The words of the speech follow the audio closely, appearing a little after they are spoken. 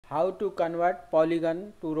how to convert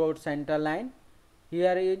polygon to road center line.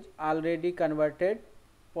 Here is already converted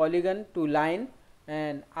polygon to line,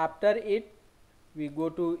 and after it we go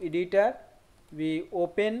to editor, we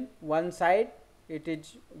open one side, it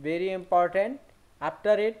is very important.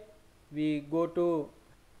 After it we go to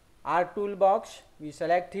our toolbox, we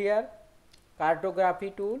select here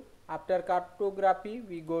cartography tool. After cartography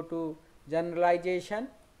we go to generalization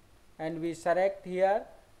and we select here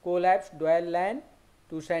collapse dual line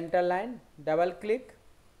to center line, double click,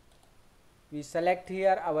 we select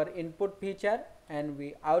here our input feature and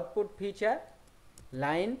we output feature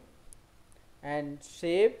line and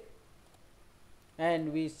save,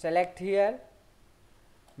 and we select here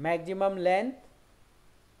maximum length,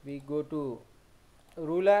 we go to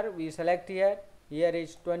ruler, we select here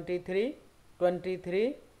is 23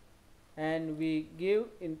 and we give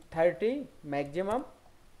in 30 maximum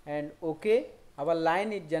and OK. Our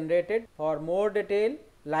line is generated. For more detail,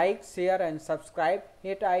 like, share and subscribe,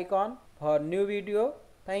 hit icon for new video.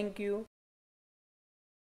 Thank you.